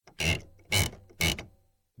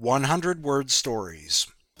100-word stories.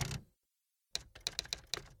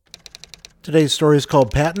 Today's story is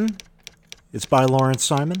called Patton. It's by Lawrence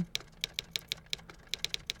Simon.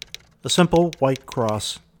 A simple white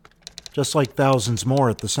cross, just like thousands more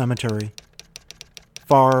at the cemetery.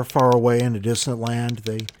 Far, far away in a distant land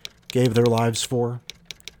they gave their lives for.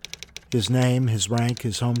 His name, his rank,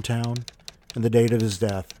 his hometown, and the date of his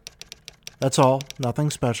death. That's all, nothing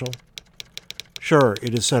special. Sure,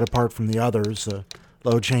 it is set apart from the others, a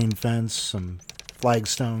low chain fence, some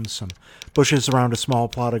flagstones, some bushes around a small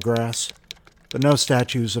plot of grass, but no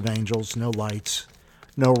statues of angels, no lights,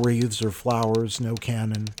 no wreaths or flowers, no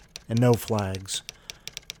cannon, and no flags.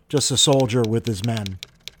 Just a soldier with his men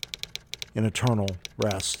in eternal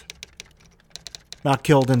rest. Not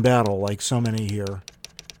killed in battle like so many here,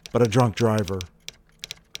 but a drunk driver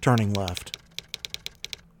turning left.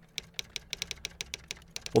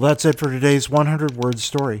 Well, that's it for today's 100-word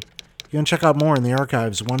story. You can check out more in the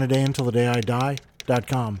archives,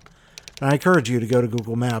 oneadayuntilthedayidie.com. And I encourage you to go to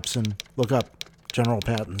Google Maps and look up General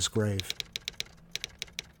Patton's grave.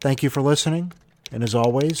 Thank you for listening, and as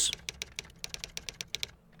always,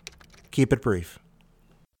 keep it brief.